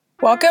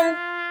Welcome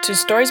to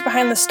Stories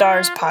Behind the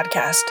Stars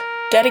podcast,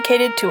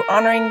 dedicated to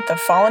honoring the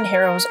fallen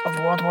heroes of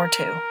World War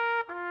II.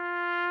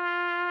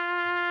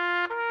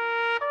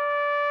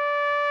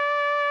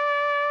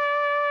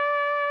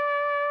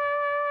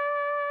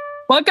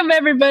 Welcome,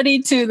 everybody,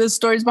 to the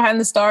Stories Behind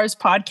the Stars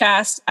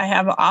podcast. I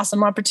have an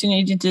awesome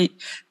opportunity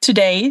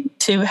today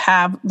to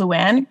have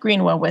Luann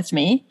Greenwell with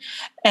me.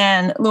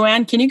 And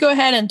Luann, can you go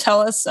ahead and tell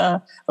us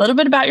a little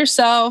bit about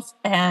yourself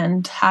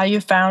and how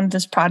you found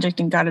this project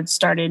and got it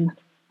started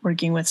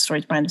working with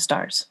Stories Behind the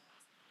Stars?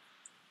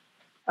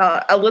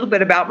 A little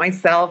bit about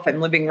myself.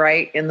 I'm living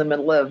right in the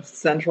middle of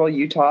central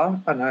Utah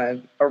on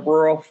a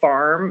rural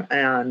farm,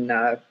 and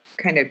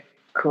kind of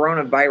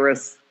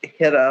coronavirus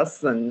hit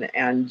us,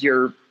 and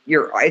you're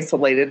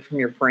isolated from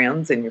your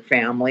friends and your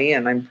family,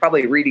 and I'm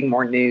probably reading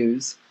more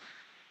news.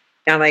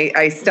 And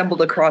I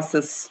stumbled across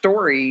this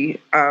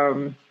story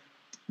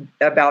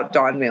about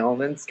Don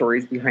Milne and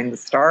Stories Behind the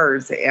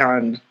Stars,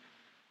 and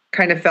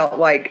kind of felt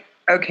like,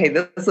 okay,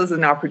 this is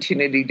an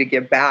opportunity to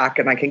give back,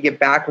 and I can give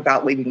back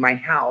without leaving my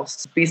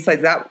house.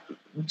 Besides that,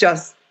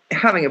 just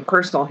having a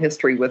personal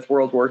history with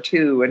World War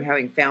II and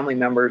having family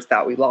members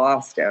that we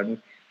lost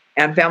and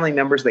family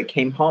members that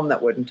came home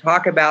that wouldn't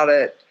talk about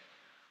it,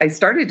 I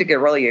started to get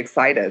really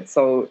excited.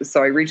 So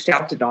I reached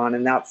out to Don,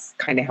 and that's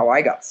kind of how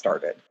I got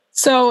started.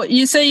 So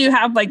you say you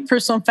have like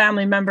personal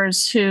family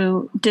members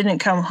who didn't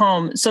come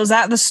home. So is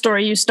that the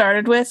story you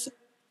started with?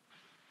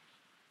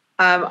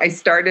 I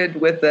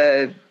started with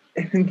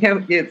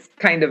it's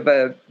kind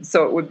of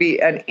so it would be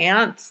an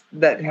aunt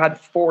that had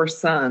 4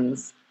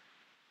 sons,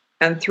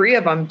 and 3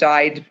 of them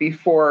died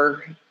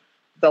before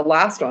the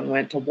last one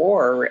went to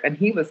war, and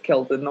he was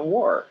killed in the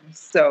war.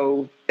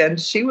 So then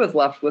she was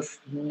left with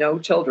no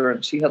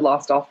children. She had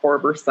lost all 4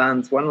 of her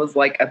sons. One was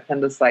like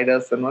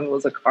appendicitis, and one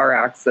was a car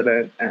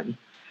accident, and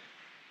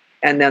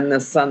then the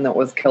son that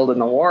was killed in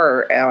the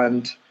war.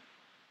 And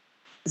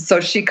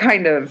so she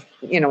kind of,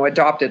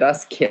 adopted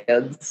us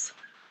kids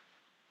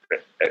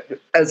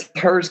as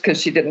hers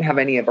because she didn't have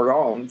any of her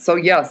own. So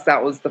yes,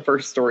 that was the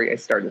first story I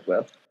started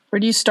with. Where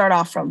do you start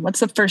off from?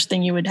 What's the first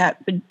thing you would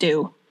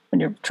do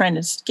when you're trying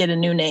to get a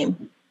new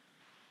name?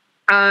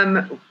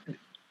 How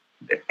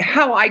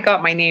I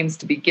got my names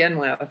to begin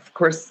with, of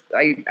course,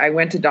 I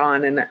went to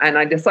Don and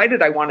I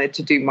decided I wanted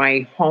to do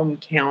my home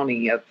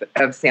county of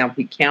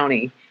Sanpete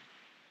County.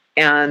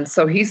 And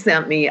so he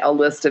sent me a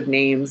list of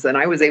names, and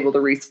I was able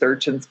to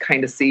research and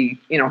kind of see,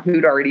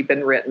 who'd already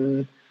been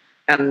written.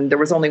 And there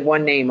was only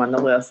one name on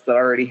the list that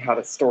already had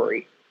a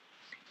story.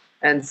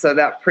 And so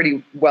that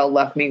pretty well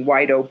left me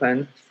wide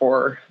open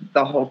for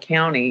the whole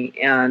county.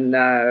 And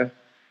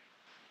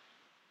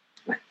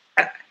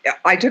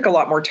I took a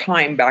lot more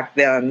time back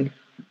then,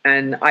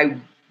 and I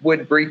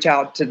would reach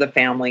out to the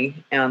family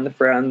and the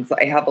friends.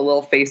 I have a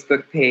little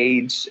Facebook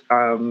page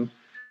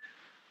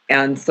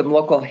and some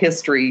local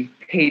history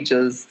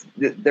pages.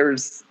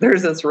 There's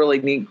this really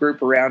neat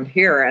group around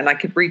here, and I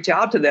could reach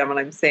out to them, and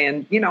I'm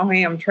saying,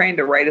 hey, I'm trying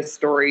to write a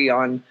story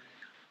on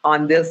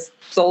this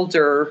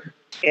soldier,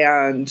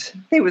 and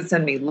they would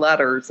send me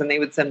letters and they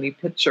would send me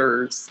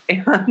pictures,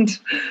 and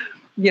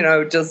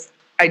just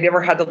I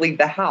never had to leave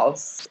the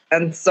house.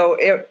 And so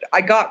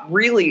I got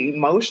really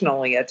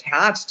emotionally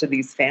attached to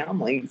these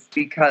families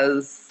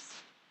because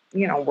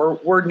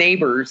we're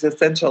neighbors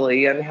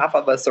essentially, and half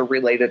of us are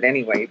related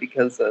anyway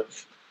because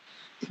of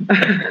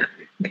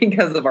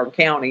our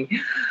county.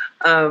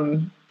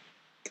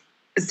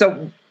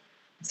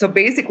 So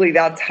basically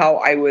that's how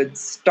I would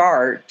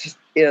start,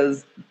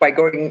 is by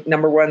going,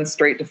 number 1,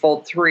 straight to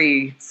fold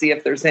 3, see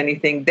if there's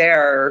anything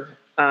there,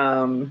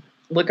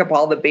 look up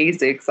all the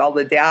basics, all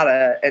the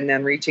data, and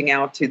then reaching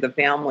out to the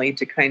family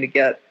to kind of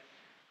get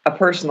a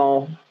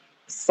personal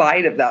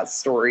side of that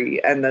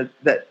story, and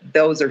that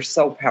those are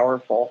so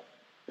powerful.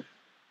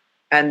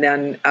 And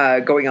then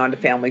going on to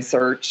Family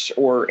Search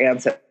or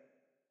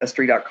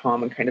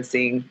Ancestry.com and kind of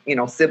seeing,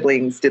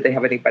 siblings, did they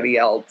have anybody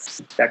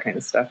else, that kind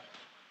of stuff.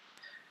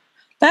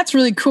 That's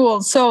really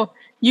cool. So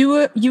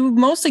you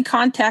mostly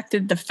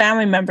contacted the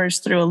family members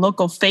through a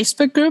local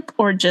Facebook group,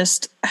 or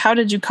just how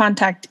did you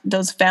contact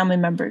those family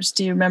members?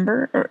 Do you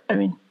remember?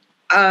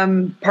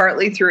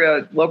 Partly through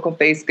a local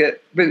Facebook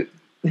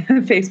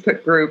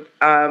group.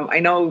 I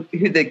know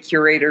who the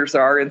curators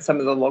are in some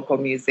of the local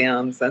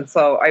museums. And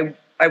so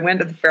I went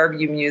to the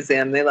Fairview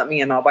Museum. They let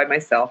me in all by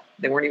myself.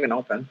 They weren't even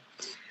open.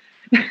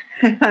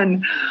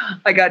 And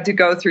I got to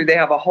go through, they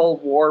have a whole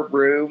war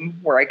room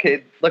where I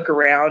could look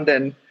around,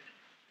 and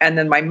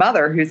then my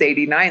mother, who's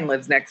 89,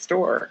 lives next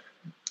door.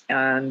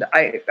 And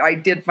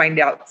I did find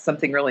out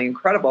something really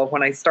incredible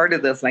when I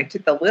started this, and I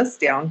took the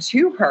list down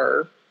to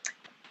her,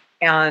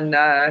 and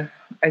I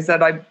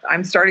said,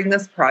 I'm starting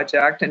this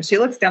project. And she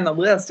looks down the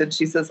list and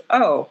she says,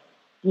 "Oh,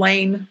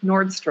 Lane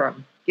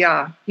Nordstrom.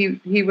 Yeah,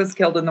 he was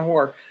killed in the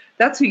war.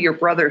 That's who your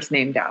brother's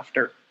named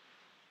after."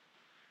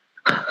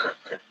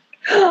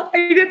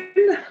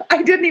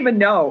 I didn't even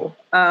know.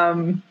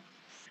 And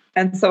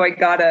so I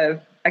got a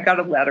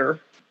letter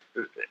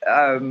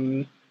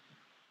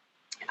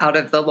out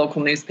of the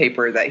local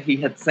newspaper that he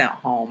had sent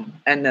home.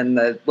 And then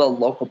the little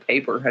local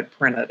paper had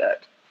printed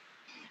it.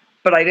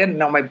 But I didn't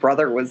know my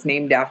brother was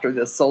named after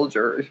this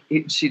soldier.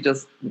 She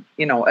just,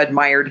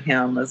 admired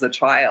him as a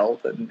child,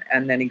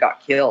 and then he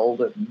got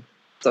killed. And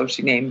so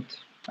she named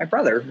my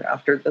brother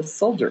after this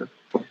soldier.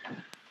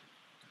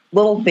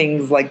 Little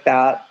things like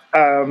that.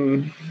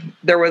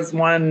 There was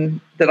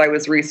one that I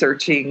was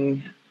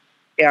researching,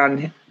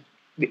 and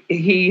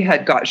he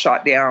had got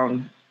shot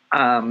down,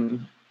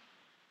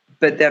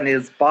 but then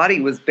his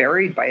body was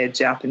buried by a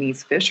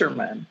Japanese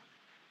fisherman.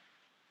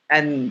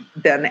 And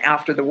then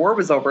after the war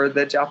was over,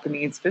 the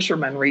Japanese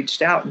fisherman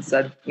reached out and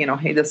said,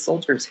 hey, this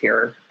soldier's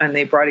here. And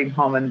they brought him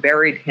home and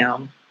buried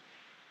him.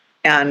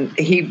 And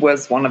he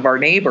was one of our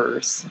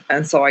neighbors.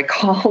 And so I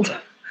called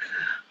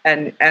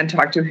and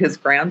talked to his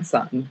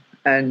grandson.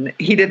 And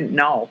he didn't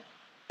know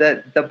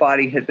that the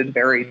body had been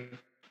buried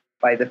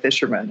by the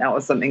fisherman. That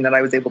was something that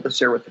I was able to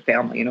share with the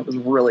family. And it was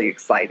really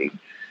exciting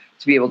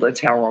to be able to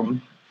tell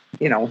them,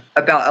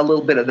 about a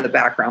little bit of the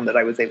background that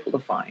I was able to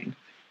find.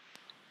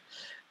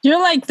 You're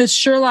like the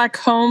Sherlock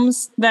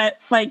Holmes that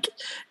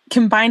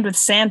combined with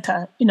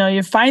Santa.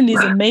 You find these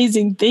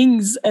amazing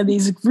things and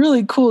these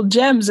really cool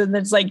gems, and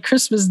it's like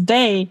Christmas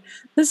Day.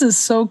 This is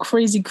so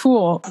crazy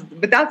cool.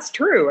 But that's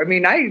true. I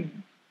mean, I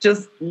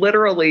just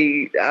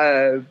literally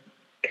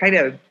kind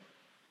of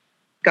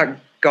got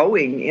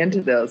going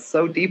into this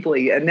so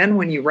deeply. And then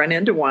when you run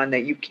into one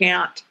that you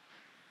can't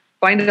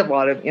find a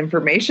lot of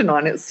information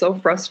on, it's so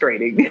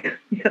frustrating.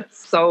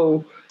 It's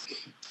so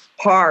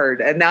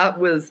hard. And that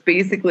was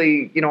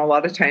basically, a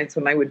lot of times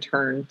when I would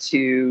turn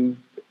to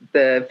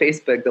the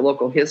Facebook, the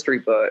local history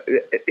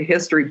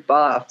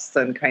buffs,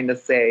 and kind of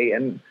say,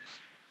 and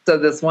so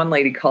this one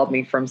lady called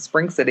me from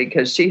Spring City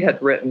because she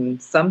had written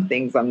some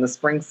things on the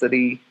Spring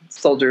City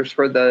soldiers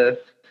for the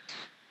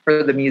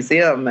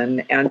museum.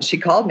 And she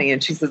called me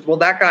and she says, well,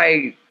 that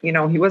guy, he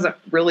wasn't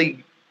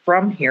really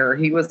from here.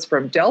 He was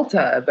from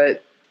Delta,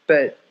 but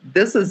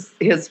this is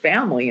his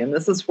family and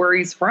this is where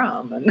he's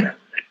from. And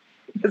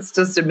it's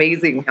just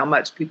amazing how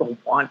much people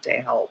want to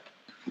help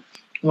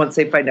once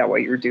they find out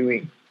what you're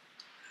doing.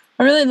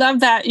 I really love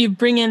that you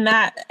bring in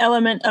that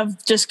element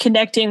of just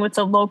connecting with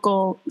the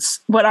local,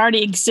 what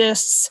already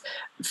exists,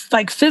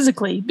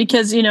 physically,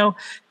 because, in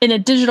a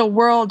digital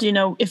world,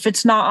 if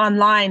it's not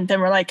online,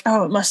 then we're like,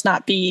 oh, it must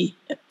not be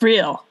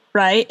real.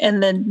 Right.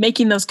 And then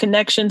making those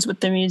connections with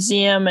the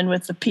museum and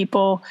with the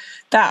people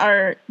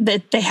that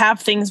they have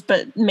things,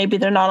 but maybe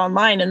they're not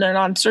online and they're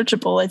not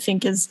searchable, I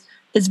think is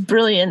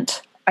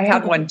brilliant. I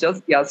had one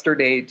just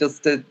yesterday,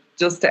 just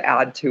to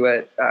add to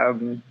it.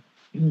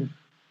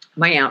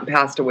 My aunt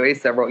passed away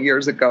several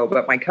years ago,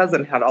 but my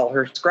cousin had all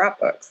her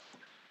scrapbooks.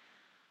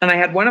 And I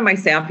had one of my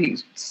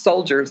Stampede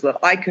soldiers that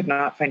I could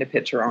not find a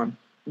picture on.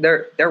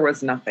 There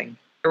was nothing.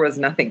 There was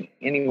nothing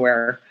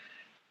anywhere.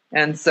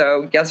 And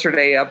so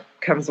yesterday up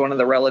comes one of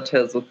the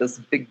relatives with this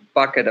big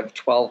bucket of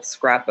 12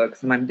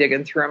 scrapbooks. And I'm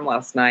digging through them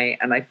last night,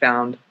 and I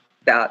found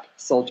that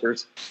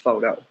soldier's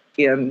photo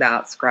in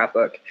that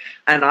scrapbook.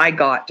 And I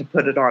got to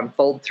put it on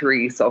Fold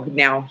 3. So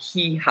now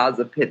he has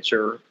a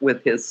picture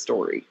with his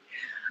story.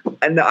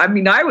 And I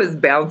mean, I was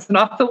bouncing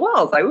off the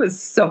walls. I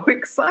was so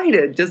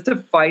excited just to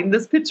find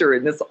this picture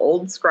in this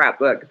old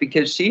scrapbook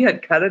because she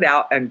had cut it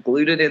out and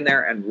glued it in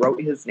there and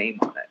wrote his name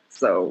on it.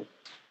 So.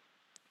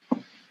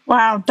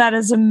 Wow, that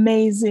is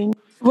amazing.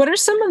 What are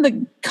some of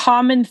the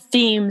common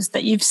themes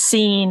that you've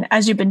seen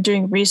as you've been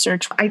doing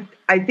research?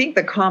 I think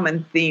the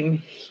common theme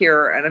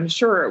here, and I'm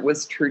sure it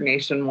was true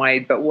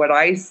nationwide, but what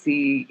I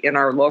see in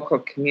our local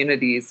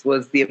communities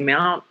was the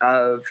amount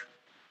of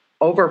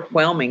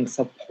overwhelming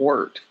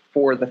support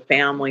for the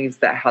families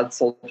that had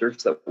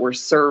soldiers that were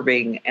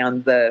serving,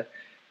 and the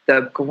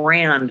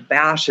grand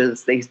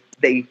bashes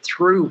they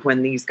threw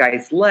when these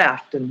guys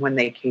left and when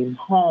they came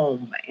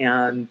home,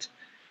 and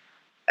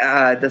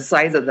the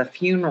size of the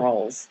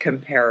funerals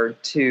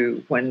compared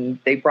to when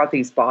they brought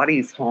these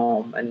bodies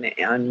home,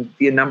 and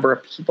the number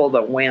of people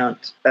that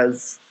went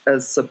as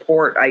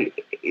support.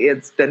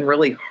 It's been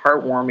really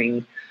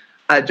heartwarming,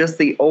 just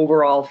the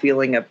overall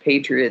feeling of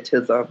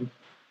patriotism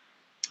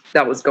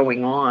that was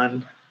going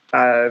on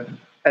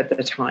at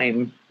the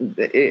time.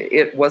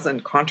 It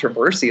wasn't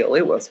controversial.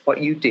 It was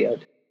what you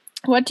did.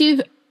 What do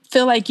you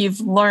feel like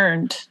you've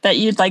learned that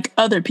you'd like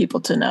other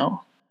people to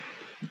know?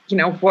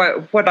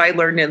 What I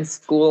learned in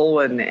school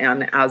and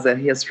as a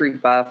history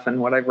buff and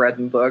what I've read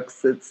in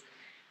books,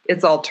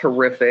 it's all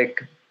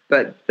terrific.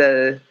 But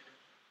the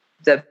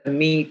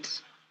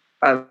meat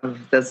of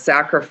the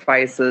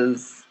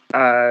sacrifices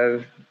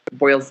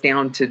boils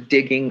down to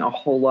digging a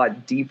whole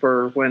lot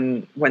deeper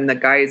when the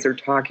guys are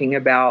talking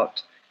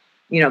about,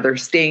 they're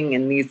staying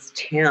in these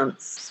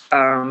tents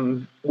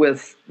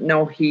with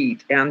no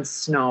heat and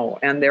snow,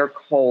 and they're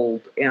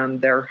cold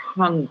and they're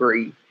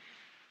hungry.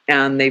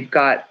 And they've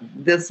got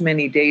this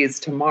many days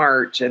to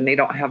march, and they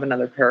don't have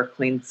another pair of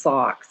clean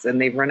socks,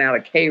 and they've run out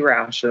of K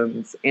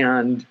rations.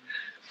 And,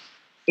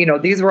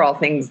 these were all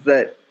things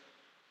that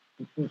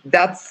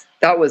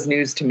was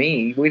news to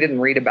me. We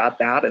didn't read about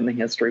that in the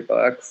history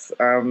books.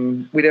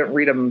 We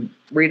didn't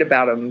read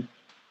about them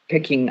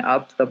picking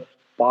up the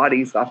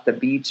bodies off the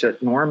beach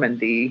at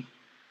Normandy,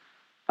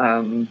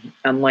 and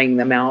laying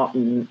them out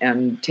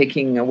and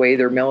taking away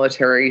their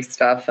military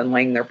stuff and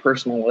laying their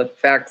personal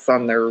effects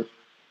on their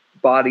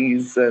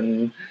bodies.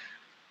 And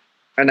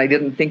I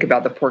didn't think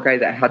about the poor guy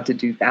that had to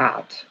do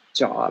that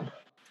job.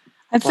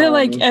 I feel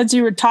like as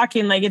you were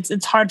talking, like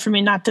it's hard for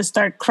me not to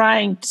start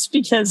crying, just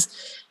because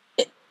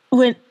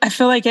when I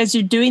feel like as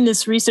you're doing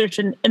this research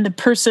and the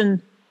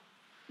person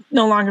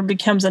no longer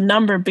becomes a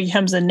number,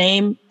 becomes a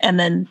name, and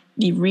then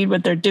you read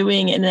what they're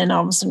doing, and then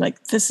all of a sudden,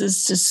 like, this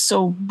is just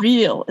so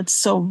real. It's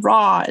so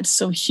raw. It's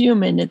so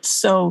human. It's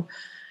so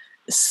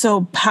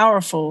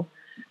powerful.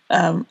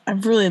 I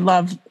really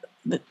love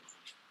that.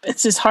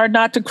 It's just hard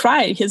not to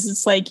cry because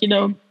it's like,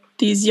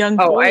 these young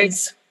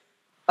boys.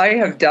 I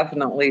have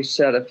definitely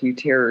shed a few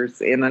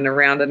tears in and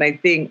around, and I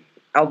think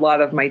a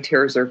lot of my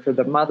tears are for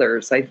the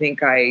mothers. I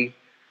think I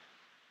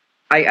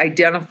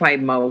identify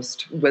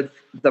most with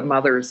the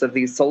mothers of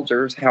these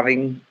soldiers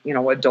having,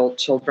 adult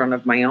children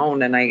of my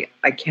own. And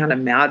I can't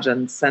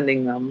imagine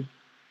sending them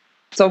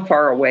so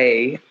far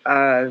away,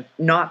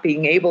 not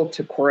being able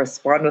to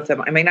correspond with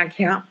them. I mean, I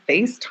can't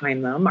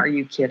FaceTime them. Are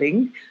you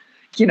kidding?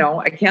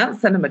 I can't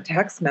send them a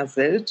text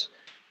message.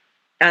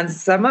 And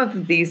some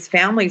of these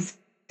families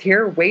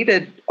here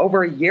waited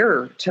over a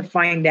year to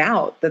find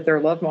out that their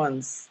loved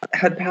ones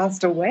had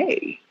passed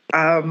away.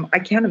 I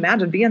can't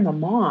imagine being the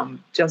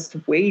mom just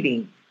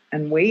waiting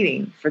and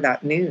waiting for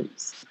that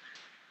news,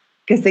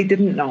 because they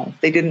didn't know.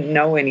 They didn't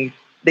know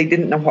they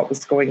didn't know what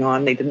was going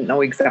on. They didn't know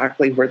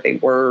exactly where they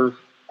were.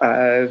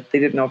 They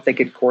didn't know if they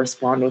could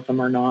correspond with them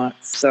or not.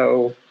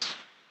 So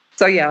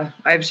yeah,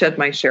 I've shed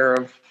my share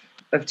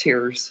of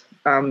tears.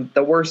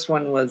 The worst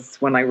one was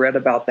when I read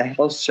about the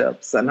hell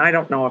ships, and I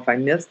don't know if I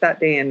missed that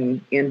day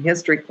in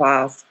history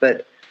class,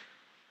 but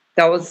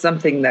that was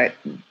something that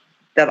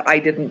I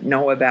didn't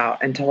know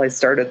about until I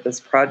started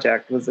this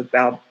project, was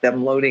about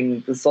them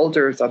loading the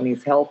soldiers on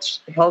these hell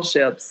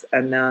ships,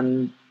 and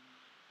then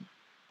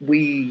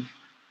we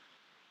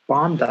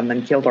bombed them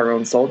and killed our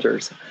own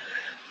soldiers.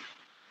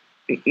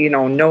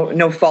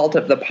 No fault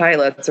of the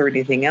pilots or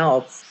anything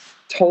else.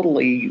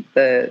 Totally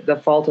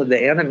the fault of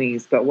the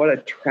enemies. But what a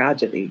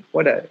tragedy!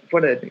 What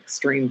an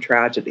extreme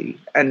tragedy!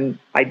 And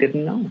I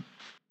didn't know.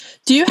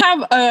 Do you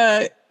have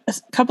a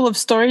couple of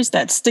stories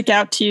that stick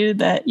out to you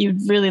that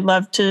you'd really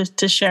love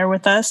to share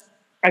with us?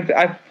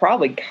 I've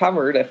probably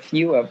covered a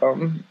few of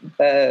them.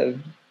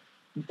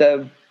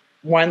 The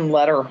one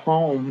letter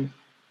home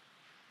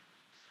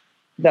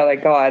that I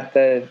got,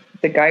 the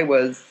guy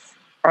was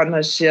on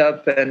the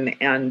ship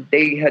and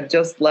they had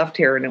just left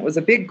here, and it was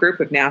a big group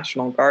of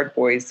National Guard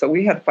boys. So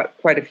we had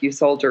quite a few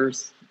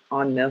soldiers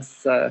on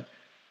this,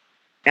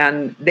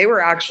 and they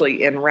were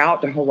actually en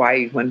route to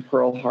Hawaii when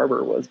Pearl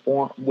Harbor was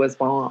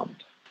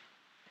bombed.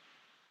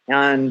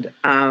 And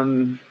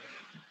then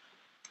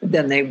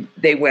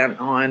they went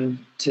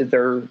on to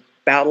their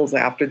battles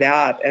after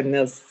that. And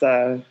this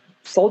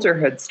soldier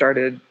had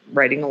started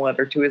writing a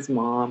letter to his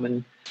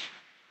mom,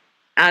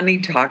 and he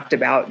talked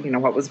about,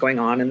 what was going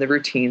on in the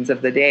routines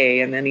of the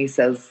day. And then he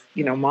says,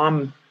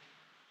 Mom,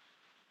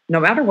 no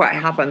matter what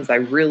happens, I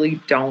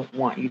really don't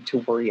want you to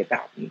worry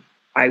about me.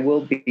 I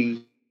will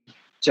be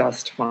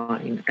just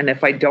fine. And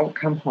if I don't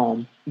come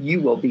home,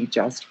 you will be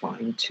just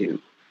fine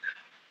too.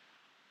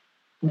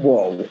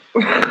 Whoa.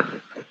 I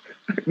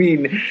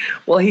mean,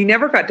 well, he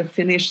never got to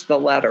finish the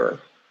letter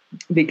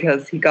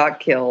because he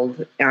got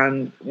killed.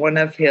 And one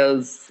of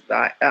his,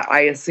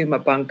 I assume a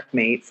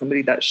bunkmate,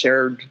 somebody that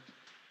shared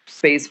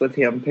space with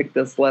him, picked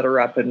this letter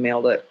up and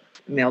mailed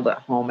it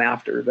home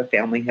after the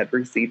family had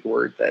received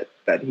word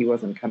that he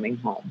wasn't coming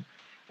home.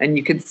 And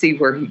you could see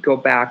where he'd go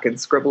back and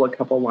scribble a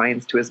couple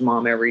lines to his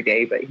mom every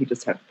day, but he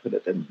just hadn't put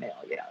it in the mail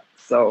yet.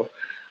 So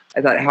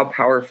I thought how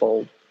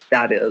powerful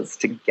that is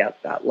to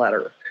get that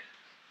letter.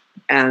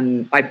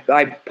 And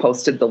I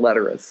posted the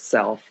letter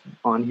itself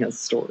on his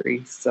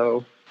story.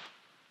 So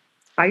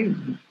I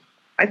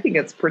think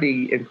it's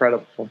pretty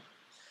incredible.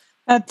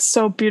 That's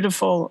so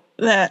beautiful.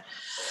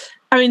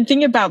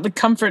 Think about the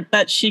comfort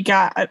that she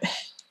got.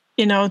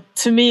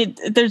 To me,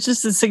 there's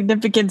just a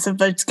significance of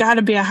there's got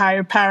to be a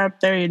higher power up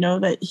there,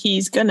 that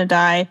he's going to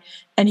die.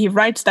 And he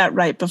writes that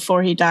right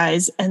before he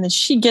dies. And then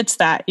she gets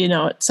that,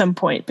 at some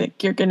point, but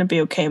you're going to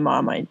be okay,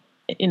 Mom.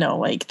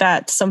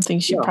 That's something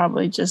she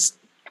probably just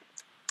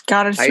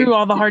got her through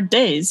all the hard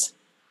days.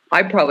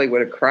 I probably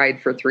would have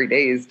cried for 3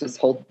 days just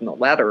holding the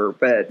letter,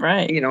 but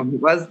right. He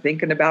was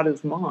thinking about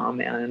his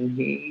mom, and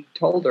he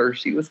told her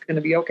she was going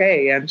to be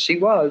okay, and she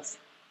was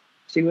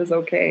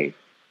okay.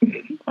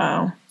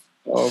 Wow.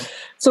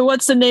 So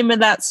what's the name of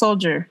that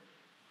soldier?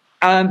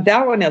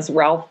 That one is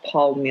Ralph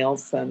Paul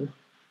Nielsen.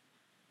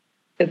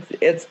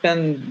 It's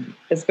been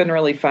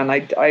really fun.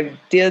 I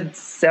did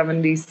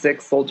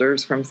 76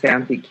 soldiers from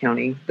Sanpete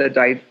County that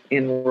died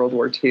in World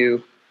War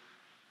II.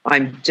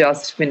 I'm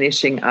just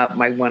finishing up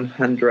my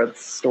 100th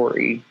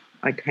story.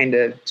 I kind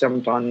of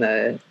jumped on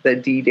the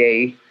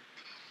D-Day.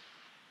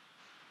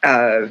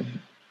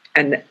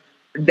 And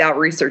that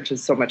research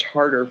is so much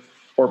harder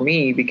for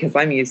me because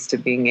I'm used to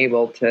being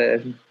able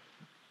to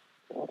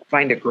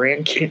find a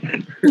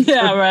grandkid.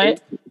 Yeah,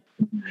 right.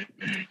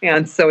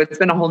 And so it's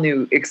been a whole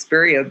new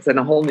experience and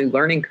a whole new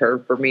learning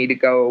curve for me to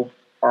go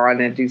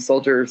on and do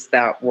soldiers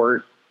that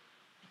weren't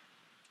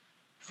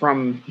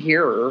from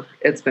here.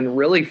 It's been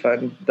really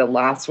fun. The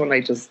last one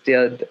I just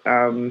did,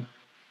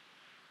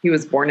 he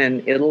was born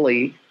in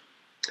Italy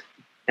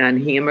and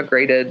he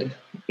immigrated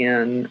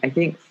in, I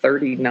think,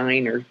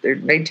 39 or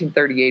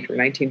 1938 or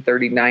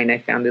 1939. I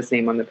found his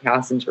name on the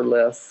passenger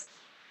list.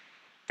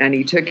 And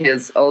he took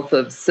his oath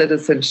of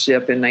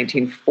citizenship in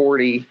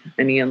 1940,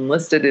 and he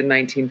enlisted in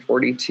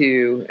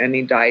 1942, and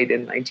he died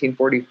in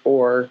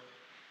 1944.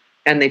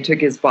 And they took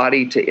his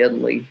body to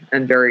Italy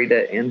and buried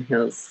it in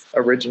his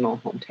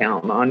original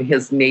hometown on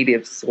his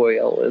native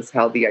soil, is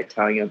how the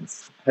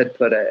Italians had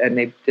put it. And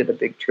they did a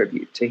big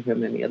tribute to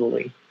him in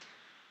Italy.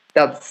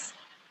 That's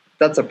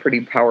a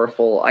pretty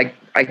powerful. I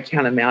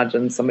can't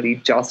imagine somebody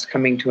just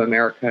coming to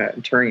America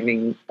and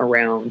turning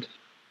around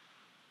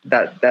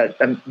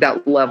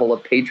that level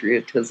of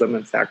patriotism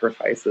and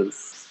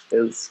sacrifices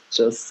is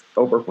just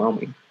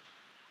overwhelming.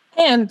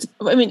 And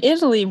I mean,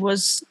 Italy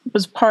was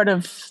part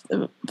of,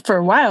 for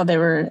a while they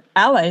were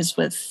allies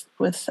with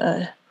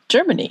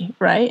Germany,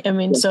 right? I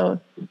mean,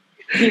 so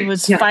he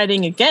was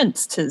fighting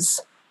against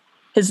his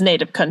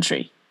native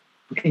country.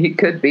 He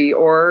could be,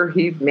 or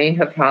he may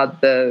have had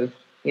the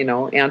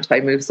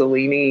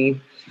anti-Mussolini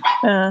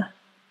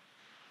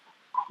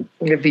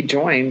if he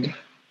joined.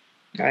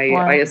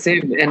 I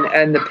assume,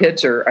 and the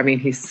picture, I mean,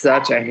 he's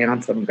such a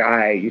handsome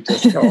guy. You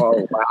just go,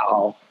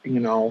 oh,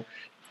 wow.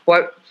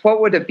 What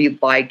would it be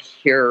like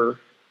here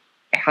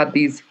had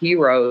these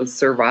heroes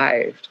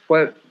survived?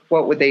 What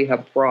would they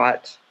have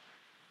brought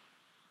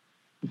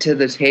to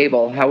the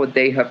table? How would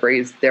they have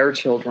raised their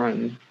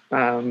children?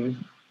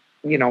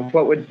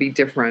 What would be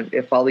different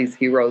if all these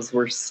heroes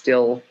were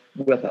still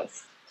with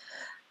us?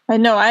 I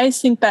know. I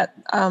think that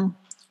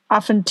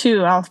often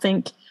too. I'll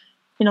think,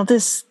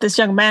 this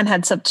young man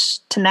had such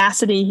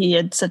tenacity. He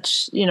had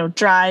such,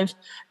 drive.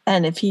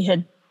 And if he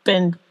had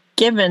been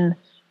given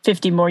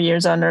 50 more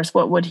years on Earth,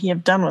 what would he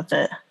have done with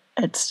it?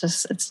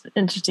 It's an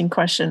interesting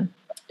question.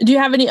 Do you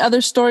have any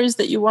other stories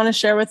that you want to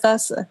share with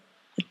us?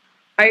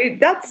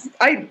 That's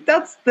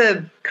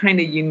the kind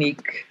of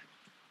unique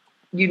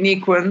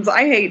ones.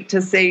 I hate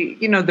to say,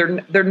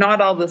 they're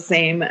not all the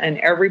same, and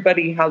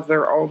everybody has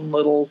their own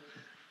little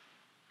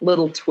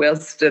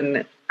twist,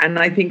 and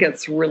I think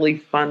it's really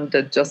fun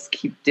to just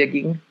keep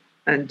digging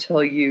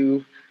until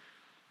you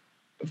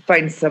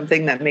find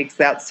something that makes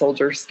that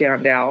soldier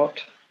stand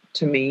out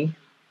to me.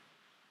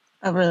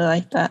 I really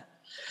like that.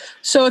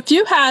 So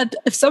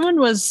if someone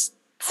was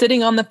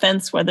sitting on the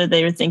fence, whether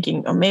they were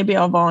thinking, oh, maybe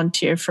I'll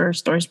volunteer for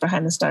Stories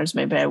Behind the Stars,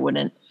 maybe I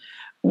wouldn't,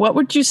 what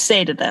would you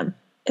say to them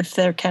if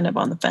they're kind of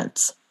on the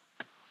fence?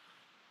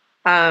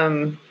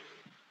 I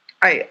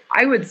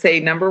would say,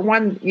 number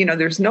one,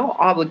 there's no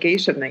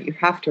obligation that you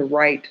have to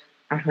write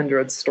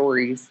 100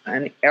 stories,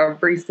 and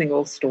every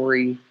single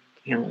story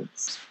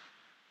counts.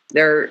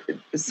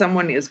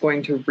 Someone is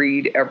going to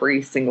read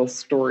every single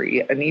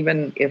story, and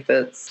even if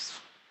it's,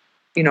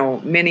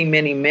 many,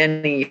 many,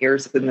 many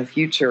years in the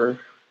future,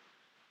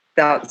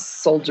 that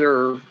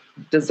soldier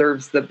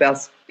deserves the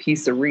best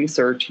piece of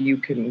research you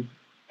can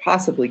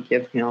possibly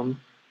give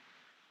him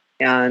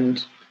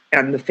and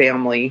the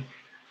family.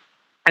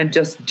 And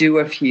just do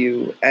a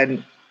few.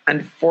 And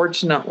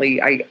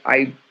unfortunately,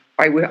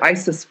 I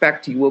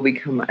suspect you will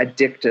become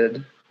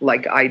addicted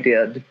like I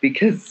did,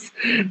 because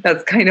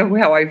that's kind of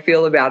how I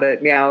feel about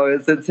it now,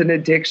 is it's an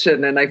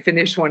addiction. And I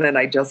finish one and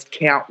I just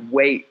can't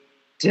wait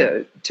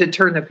to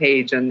turn the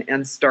page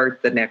and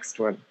start the next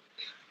one.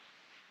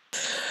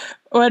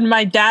 When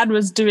my dad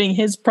was doing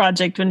his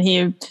project, when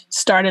he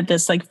started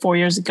this like 4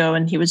 years ago,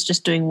 and he was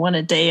just doing one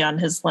a day on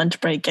his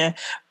lunch break, a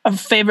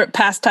favorite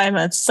pastime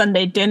at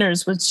Sunday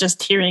dinners was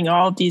just hearing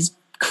all these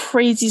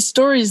crazy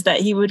stories that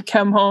he would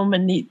come home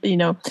and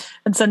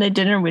at Sunday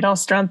dinner, we'd all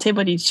sit around the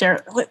table and he'd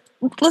share,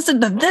 listen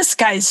to this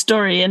guy's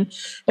story. And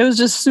it was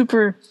just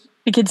super,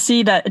 you could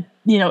see that,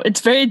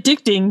 it's very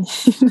addicting,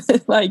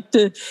 like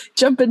to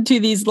jump into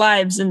these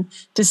lives and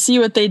to see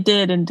what they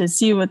did and to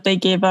see what they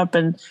gave up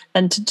and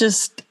to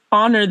just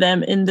honor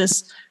them in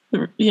this,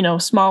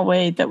 small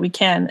way that we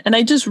can. And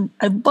I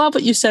love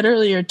what you said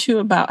earlier too,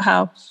 about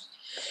how,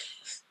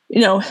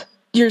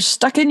 you're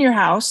stuck in your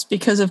house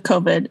because of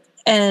COVID,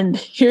 and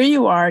here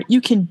you are, you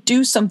can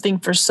do something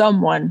for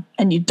someone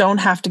and you don't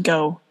have to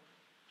go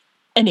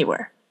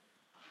anywhere,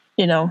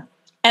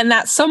 and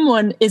that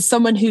someone is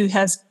someone who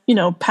has,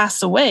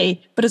 passed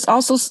away, but it's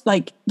also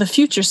like the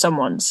future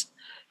someone's,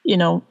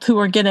 who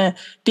are going to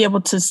be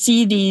able to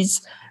see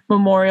these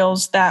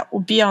memorials that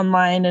will be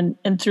online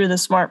and through the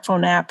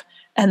smartphone app,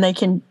 and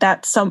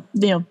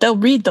they'll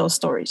read those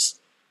stories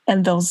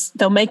and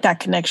they'll make that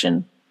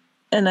connection.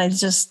 And I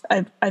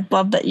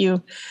love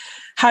that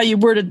how you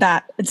worded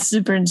that. It's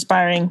super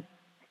inspiring.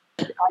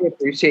 I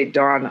appreciate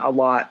Dawn a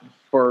lot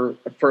for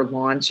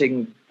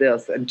launching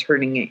this and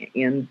turning it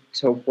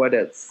into what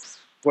it's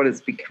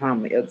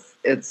become.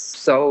 It's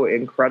so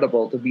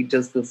incredible to be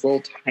just this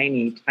little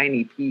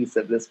tiny piece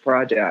of this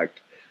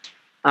project.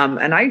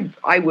 And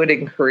I would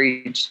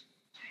encourage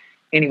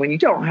anyone, you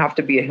don't have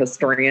to be a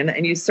historian,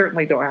 and you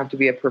certainly don't have to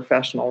be a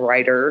professional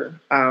writer.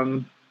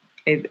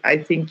 I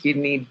think you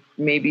need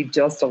maybe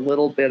just a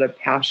little bit of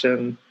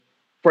passion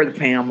for the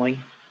family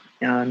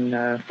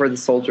and for the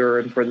soldier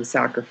and for the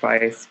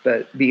sacrifice.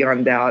 But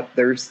beyond that,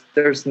 there's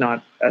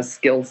not a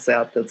skill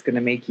set that's going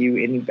to make you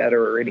any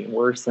better or any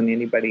worse than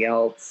anybody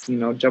else.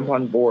 Jump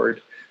on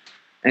board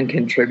and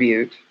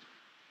contribute.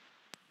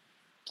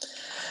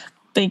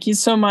 Thank you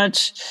so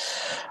much.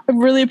 I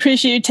really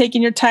appreciate you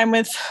taking your time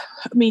with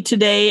me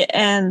today,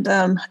 and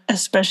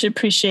especially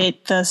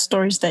appreciate the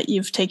stories that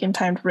you've taken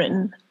time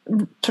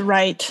to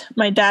write.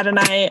 My dad and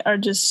I are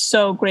just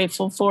so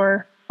grateful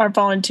for our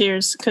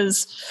volunteers,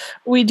 because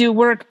we do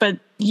work, but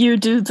you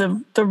do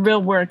the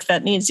real work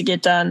that needs to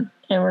get done,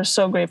 and we're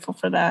so grateful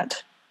for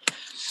that.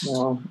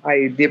 Well,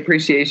 the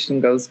appreciation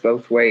goes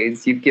both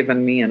ways. You've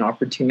given me an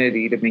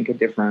opportunity to make a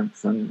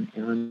difference, and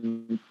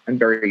I'm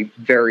very,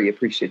 very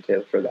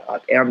appreciative for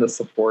that and the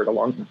support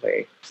along the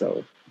way.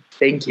 So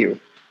thank you.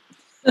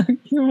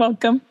 You're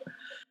welcome.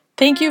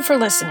 Thank you for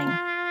listening.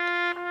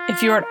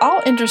 If you're at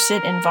all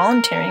interested in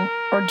volunteering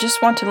or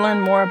just want to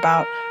learn more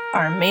about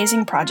our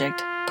amazing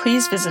project,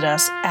 please visit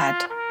us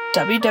at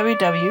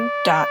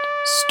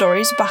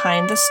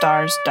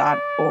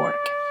www.storiesbehindthestars.org.